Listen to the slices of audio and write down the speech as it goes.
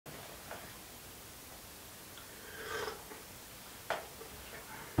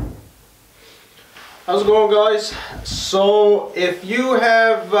How's it going, guys? So if you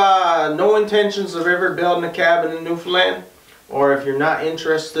have no intentions of ever building a cabin in Newfoundland, or if you're not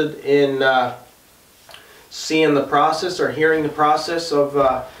interested in seeing the process or hearing the process of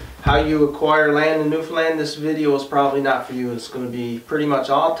how you acquire land in Newfoundland, this video is probably not for you. It's going to be pretty much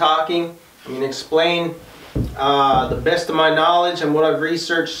all talking. I'm going to explain the best of my knowledge and what I've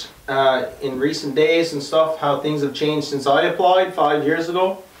researched in recent days and stuff, how things have changed since I applied 5 years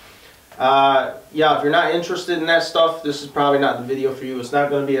ago. Yeah, if you're not interested in that stuff, this is probably not the video for you. It's not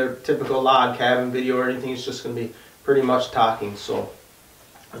going to be a typical log cabin video or anything. It's just going to be pretty much talking. So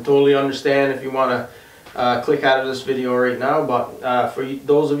I totally understand if you want to click out of this video right now. But for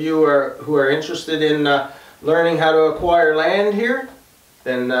those of you who are interested in learning how to acquire land here,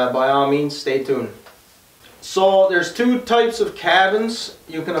 then by all means stay tuned. So there's two types of cabins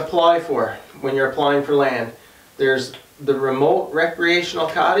you can apply for when you're applying for land. There's the remote recreational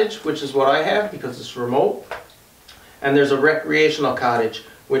cottage, which is what I have because it's remote, and there's a recreational cottage,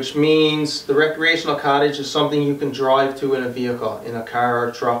 which means the recreational cottage is something you can drive to in a vehicle, in a car or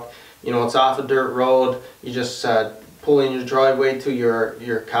a truck. You know, it's off a dirt road, you just pull in your driveway to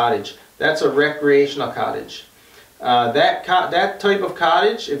your cottage. That's a recreational cottage. That type of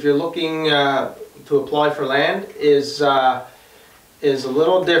cottage, if you're looking to apply for land, is a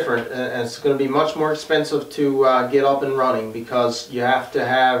little different, and it's going to be much more expensive to get up and running because you have to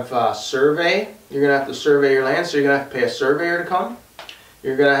have a survey. You're going to have to survey your land, so you're going to have to pay a surveyor to come.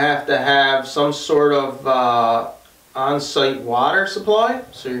 You're going to have some sort of on-site water supply,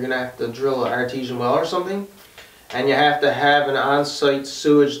 so you're going to have to drill an artesian well or something. And you have to have an on-site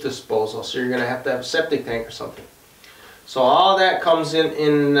sewage disposal, so you're going to have a septic tank or something. So all that comes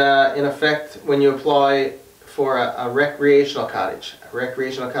in effect when you apply for a recreational cottage. A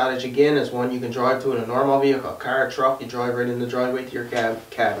recreational cottage, again, is one you can drive to in a normal vehicle, a car, a truck. You drive right in the driveway to your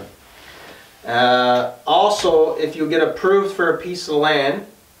cabin. Also, if you get approved for a piece of land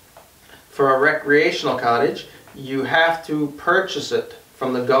for a recreational cottage, you have to purchase it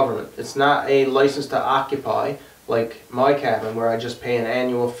from the government. It's not a license to occupy like my cabin, where I just pay an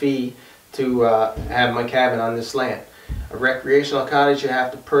annual fee to have my cabin on this land. A recreational cottage, you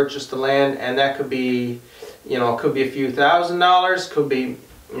have to purchase the land, and that could be, you know, it could be a few $1,000s, could be,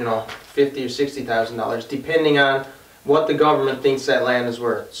 you know, $50,000 or $60,000, depending on what the government thinks that land is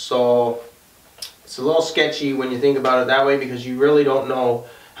worth. So it's a little sketchy when you think about it that way, because you really don't know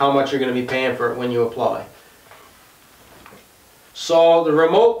how much you're going to be paying for it when you apply. So the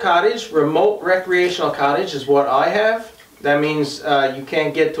remote recreational cottage is what I have. That means you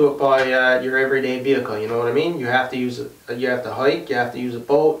can't get to it by your everyday vehicle. You know what I mean? You have to use it. You have to hike. You have to use a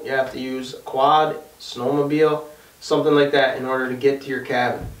boat. You have to use a quad, snowmobile, something like that in order to get to your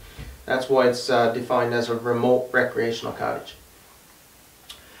cabin. That's why it's defined as a remote recreational cottage.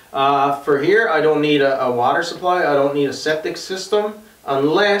 For here, I don't need a water supply. I don't need a septic system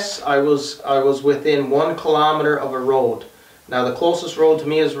unless I was within 1 kilometer of a road. Now the closest road to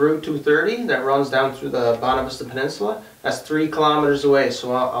me is Route 230 that runs down through the Bonavista Peninsula. That's 3 kilometers away,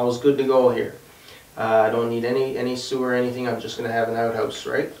 so I was good to go here. I don't need any sewer or anything. I'm just going to have an outhouse,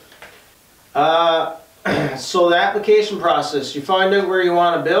 right? So the application process, you find out where you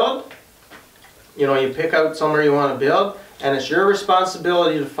want to build. You know, you pick out somewhere you want to build, and it's your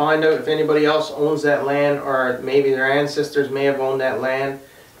responsibility to find out if anybody else owns that land, or maybe their ancestors may have owned that land,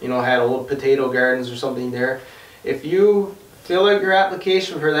 you know, had old potato gardens or something there. If you fill out your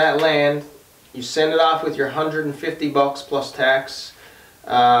application for that land, you send it off with your $150 plus tax,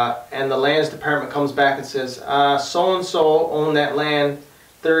 and the lands department comes back and says, so-and-so owned that land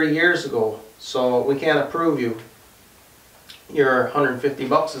 30 years ago, so we can't approve you. Your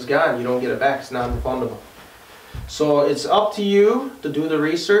 $150 is gone. You don't get it back. It's non-refundable. So it's up to you to do the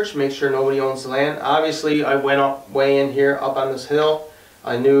research, make sure nobody owns the land. Obviously, I went up way in here, up on this hill.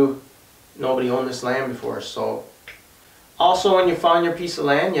 I knew nobody owned this land before. So also, when you find your piece of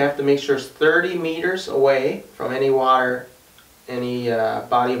land, you have to make sure it's 30 meters away from any water, any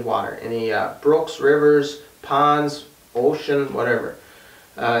body of water, any brooks, rivers, ponds, ocean, whatever.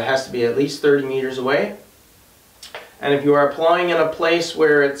 It has to be at least 30 meters away. And if you are applying in a place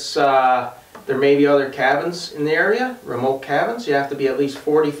where it's there may be other cabins in the area, remote cabins, you have to be at least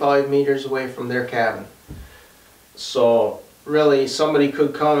 45 meters away from their cabin. So really, somebody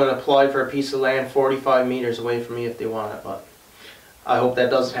could come and apply for a piece of land 45 meters away from me if they want it, but I hope that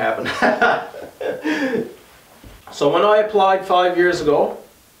doesn't happen. So when I applied 5 years ago,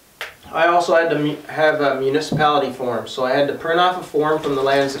 I also had to have a municipality form. So I had to print off a form from the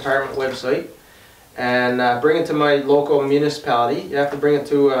Lands Department website and bring it to my local municipality. You have to bring it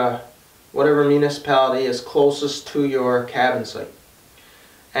to whatever municipality is closest to your cabin site.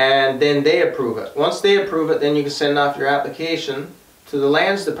 and then they approve it. Once they approve it, then you can send off your application to the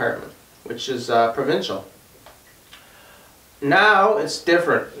lands department, which is provincial. Now it's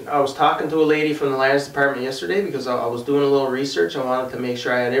different. I was talking to a lady from the lands department yesterday because I was doing a little research. I wanted to make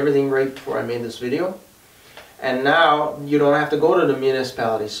sure I had everything right before I made this video. And now you don't have to go to the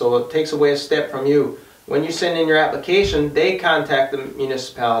municipality, so it takes away a step from you. When you send in your application, they contact the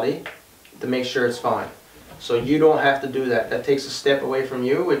municipality to make sure it's fine. So you don't have to do that. That takes a step away from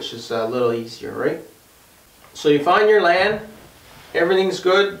you, which is a little easier, right? So you find your land, everything's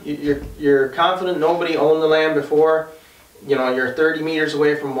good, you're confident nobody owned the land before, you know, you're 30 meters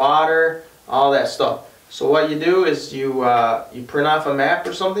away from water, all that stuff. So what you do is you print off a map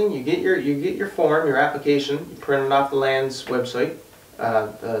or something, you get your form, your application, you print it off the land's website,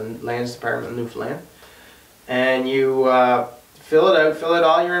 the Lands Department of Newfoundland, and you fill it out, fill out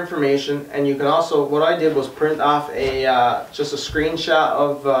all your information, and you can also, what I did was print off just a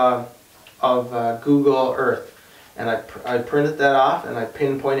screenshot of Google Earth. And I printed that off and I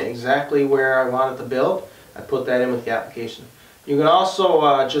pinpointed exactly where I wanted to build. I put that in with the application. You can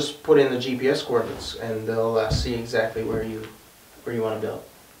also just put in the GPS coordinates and they'll see exactly where you want to build.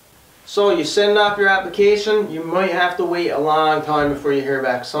 So you send off your application. You might have to wait a long time before you hear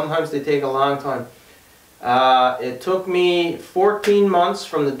back. Sometimes they take a long time. It took me 14 months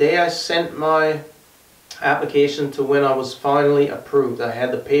from the day I sent my application to when I was finally approved. I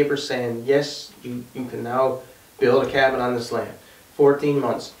had the paper saying, yes, you can now build a cabin on this land. 14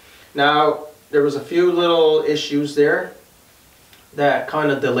 months. Now, there was a few little issues there that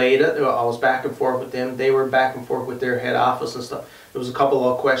kind of delayed it. I was back and forth with them. They were back and forth with their head office and stuff. There was a couple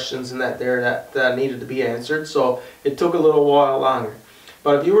of questions in that needed to be answered, so it took a little while longer.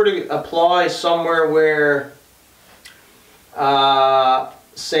 But if you were to apply somewhere where,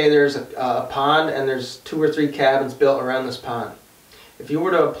 say there's a pond and there's 2 or 3 cabins built around this pond. If you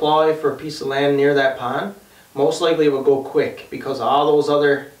were to apply for a piece of land near that pond, most likely it will go quick because all those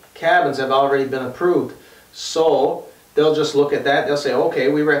other cabins have already been approved. So they'll just look at that, they'll say, okay,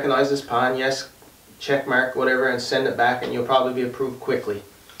 we recognize this pond, yes, check mark, whatever, and send it back, and you'll probably be approved quickly.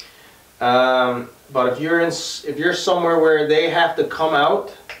 But if you're somewhere where they have to come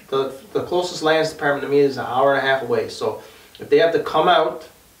out, the closest lands department to me is 1.5 hours away. So if they have to come out,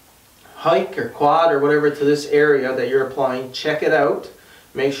 hike or quad or whatever to this area that you're applying, check it out,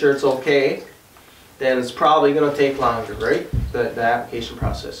 make sure it's okay, then it's probably going to take longer, right? The application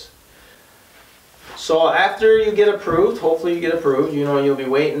process. So after you get approved, hopefully you get approved, you know, you'll be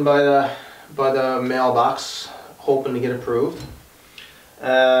waiting by the mailbox hoping to get approved.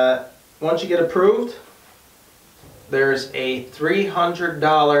 Once you get approved, there's a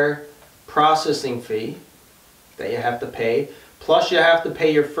 $300 processing fee that you have to pay. Plus you have to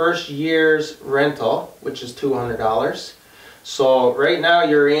pay your first year's rental, which is $200. So right now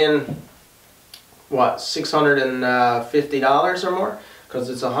you're in, what, $650 or more? Because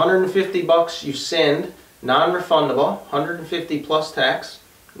it's $150 you send, non-refundable, 150 plus tax,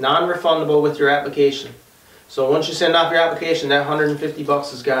 non-refundable with your application. So once you send off your application, that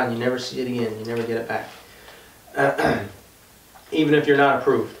 $150 is gone. You never see it again. You never get it back. Even if you're not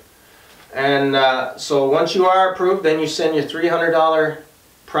approved. And so once you are approved, then you send your $300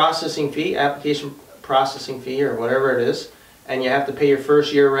 processing fee, application processing fee, or whatever it is, and you have to pay your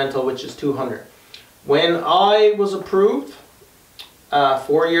first year rental, which is $200. When I was approved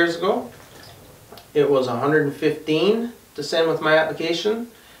 4 years ago, it was $115 to send with my application.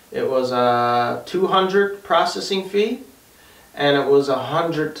 It was a $200 processing fee, and it was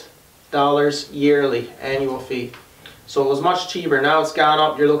 $100 yearly annual fee. So it was much cheaper. Now it's gone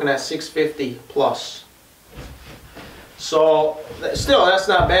up. You're looking at $650 plus. So still, that's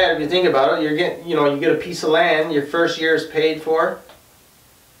not bad if you think about it. You're getting, you get a piece of land. Your first year is paid for,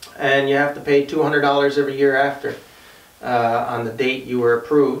 and you have to pay $200 every year after on the date you were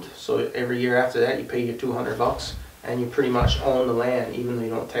approved. So every year after that, you pay your $200, and you pretty much own the land, even though you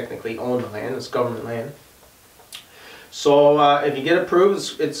don't technically own the land. It's government land. So if you get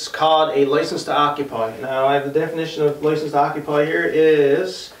approved, it's called a license to occupy. Now I have the definition of license to occupy here. It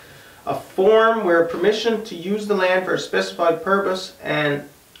is a form where permission to use the land for a specified purpose and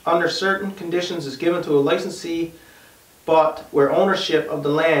under certain conditions is given to a licensee, but where ownership of the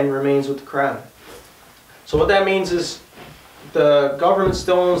land remains with the Crown. So what that means is the government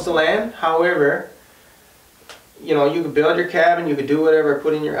still owns the land. However, you could build your cabin, you could do whatever,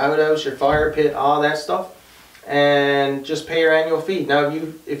 put in your outhouse, your fire pit, all that stuff, and just pay your annual fee. Now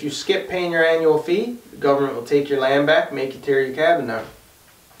if you skip paying your annual fee, the government will take your land back, make you tear your cabin down.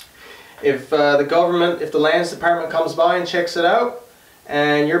 If the lands department comes by and checks it out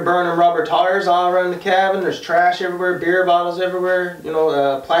and you're burning rubber tires all around the cabin, there's trash everywhere, beer bottles everywhere, you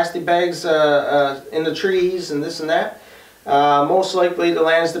know, plastic bags in the trees and this and that, most likely the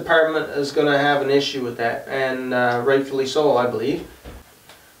lands department is going to have an issue with that, and rightfully so, I believe.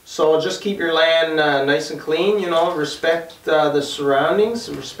 So just keep your land nice and clean, you know, respect the surroundings,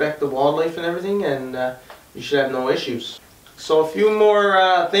 respect the wildlife and everything, and you should have no issues. So a few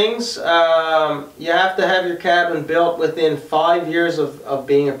more things. You have to have your cabin built within 5 years of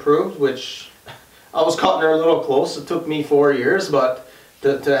being approved, which I was cutting her a little close. It took me 4 years but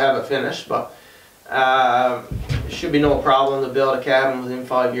to have it finished, but it should be no problem to build a cabin within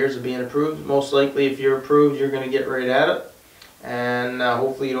 5 years of being approved. Most likely if you're approved, you're going to get right at it, and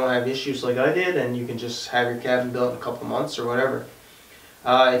hopefully you don't have issues like I did, and you can just have your cabin built in a couple months or whatever.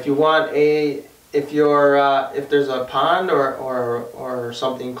 If you want if there's a pond or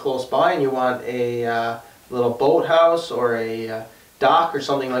something close by and you want a little boathouse or a dock or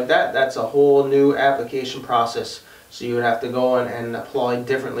something like that, that's a whole new application process. So you would have to go and apply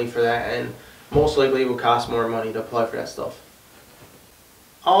differently for that, and most likely it would cost more money to apply for that stuff.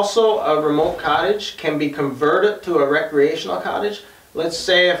 Also, a remote cottage can be converted to a recreational cottage. Let's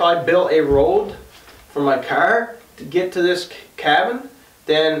say if I built a road for my car to get to this cabin,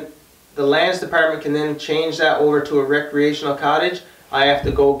 then the lands department can then change that over to a recreational cottage. I have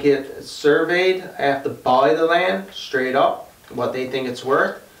to go get it surveyed. I have to buy the land straight up, what they think it's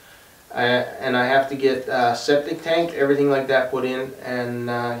worth. And I have to get a septic tank, everything like that put in. And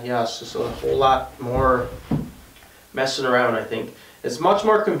yeah, it's just a whole lot more messing around, I think. It's much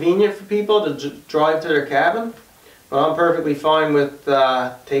more convenient for people to drive to their cabin. But I'm perfectly fine with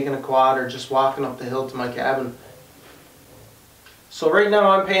taking a quad or just walking up the hill to my cabin. So right now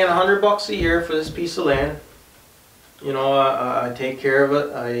I'm paying $100 a year for this piece of land. You know, I take care of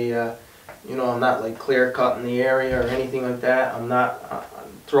it. You know, I'm not like clear cutting the area or anything like that. I'm not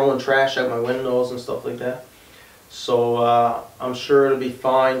throwing trash out my windows and stuff like that. So I'm sure it'll be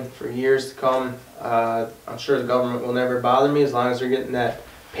fine for years to come. I'm sure the government will never bother me as long as they're getting that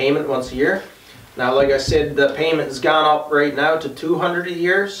payment once a year. Now, like I said, the payment has gone up right now to $200 a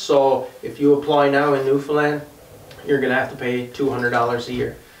year. So if you apply now in Newfoundland, you're going to have to pay $200 a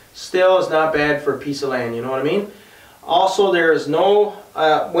year. Still, it's not bad for a piece of land, you know what I mean? Also, there is no,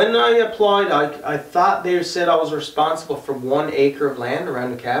 when I applied, I thought they said I was responsible for 1 acre of land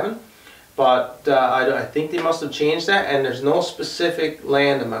around the cabin. But I think they must have changed that, and there's no specific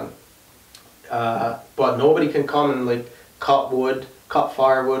land amount. But nobody can come and like cut wood, cut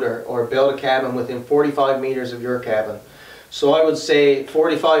firewood, or build a cabin within 45 meters of your cabin. So I would say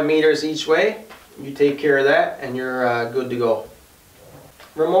 45 meters each way. You take care of that, and you're good to go.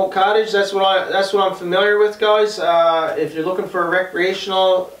 Remote cottage, that's what I'm familiar with, guys. If you're looking for a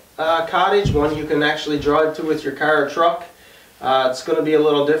recreational cottage, one you can actually drive to with your car or truck, it's going to be a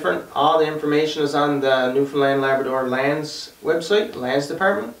little different. All the information is on the Newfoundland Labrador Lands website, Lands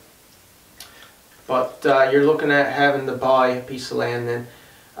Department. But you're looking at having to buy a piece of land then.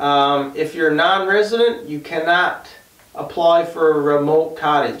 If you're non-resident, you cannot apply for a remote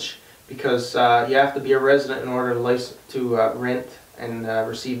cottage, because you have to be a resident in order to rent and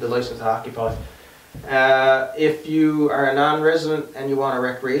receive the license to occupy. If you are a non-resident and you want a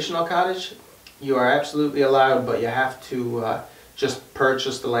recreational cottage, you are absolutely allowed, but you have to just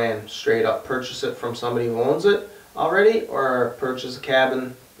purchase the land straight up. Purchase it from somebody who owns it already, or purchase a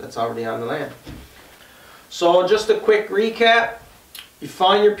cabin that's already on the land. So just a quick recap. You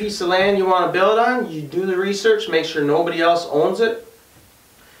find your piece of land you want to build on, you do the research, make sure nobody else owns it.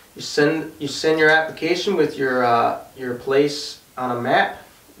 You send your application with your place on a map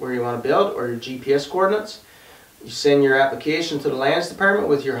where you want to build, or your GPS coordinates. You send your application to the Lands Department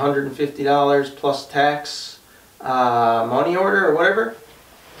with your $150 plus tax money order or whatever.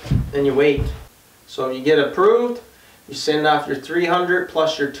 Then you wait. So if you get approved, you send off your $300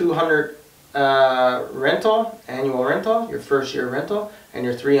 plus your $200 annual rental, your first year rental, and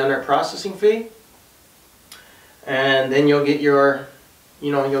your $300 processing fee. And then you'll get your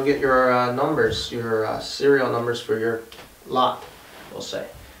numbers, your serial numbers for your lot, we'll say.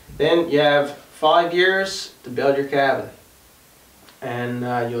 Then you have 5 years to build your cabin,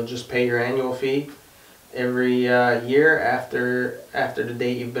 and you'll just pay your annual fee every year after the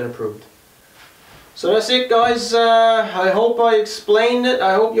date you've been approved. So that's it, guys. I hope I explained it.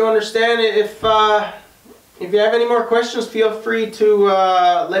 I hope you understand it. If you have any more questions, feel free to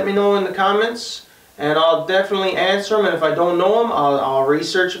let me know in the comments, and I'll definitely answer them. And if I don't know them, I'll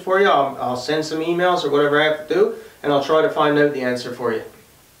research it for you. I'll send some emails or whatever I have to do, and I'll try to find out the answer for you.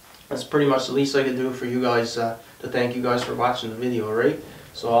 That's pretty much the least I can do for you guys, to thank you guys for watching the video, right?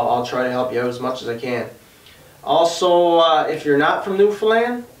 So I'll try to help you out as much as I can. Also, if you're not from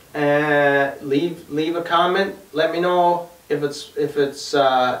Newfoundland, leave a comment. Let me know if it's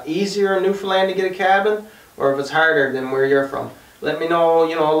easier in Newfoundland to get a cabin, or if it's harder than where you're from. Let me know,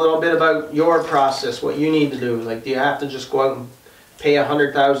 you know, a little bit about your process, what you need to do. Like, do you have to just go out and pay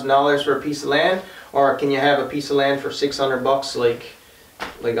 $100,000 for a piece of land, or can you have a piece of land for $600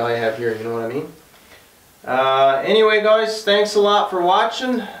 like I have here? You know what I mean? Anyway, guys, thanks a lot for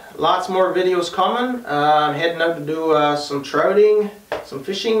watching. Lots more videos coming. I'm heading out to do some trouting, some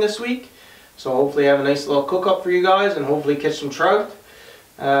fishing this week. So hopefully I have a nice little cook up for you guys, and hopefully catch some trout.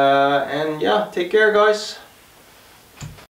 And yeah, take care, guys.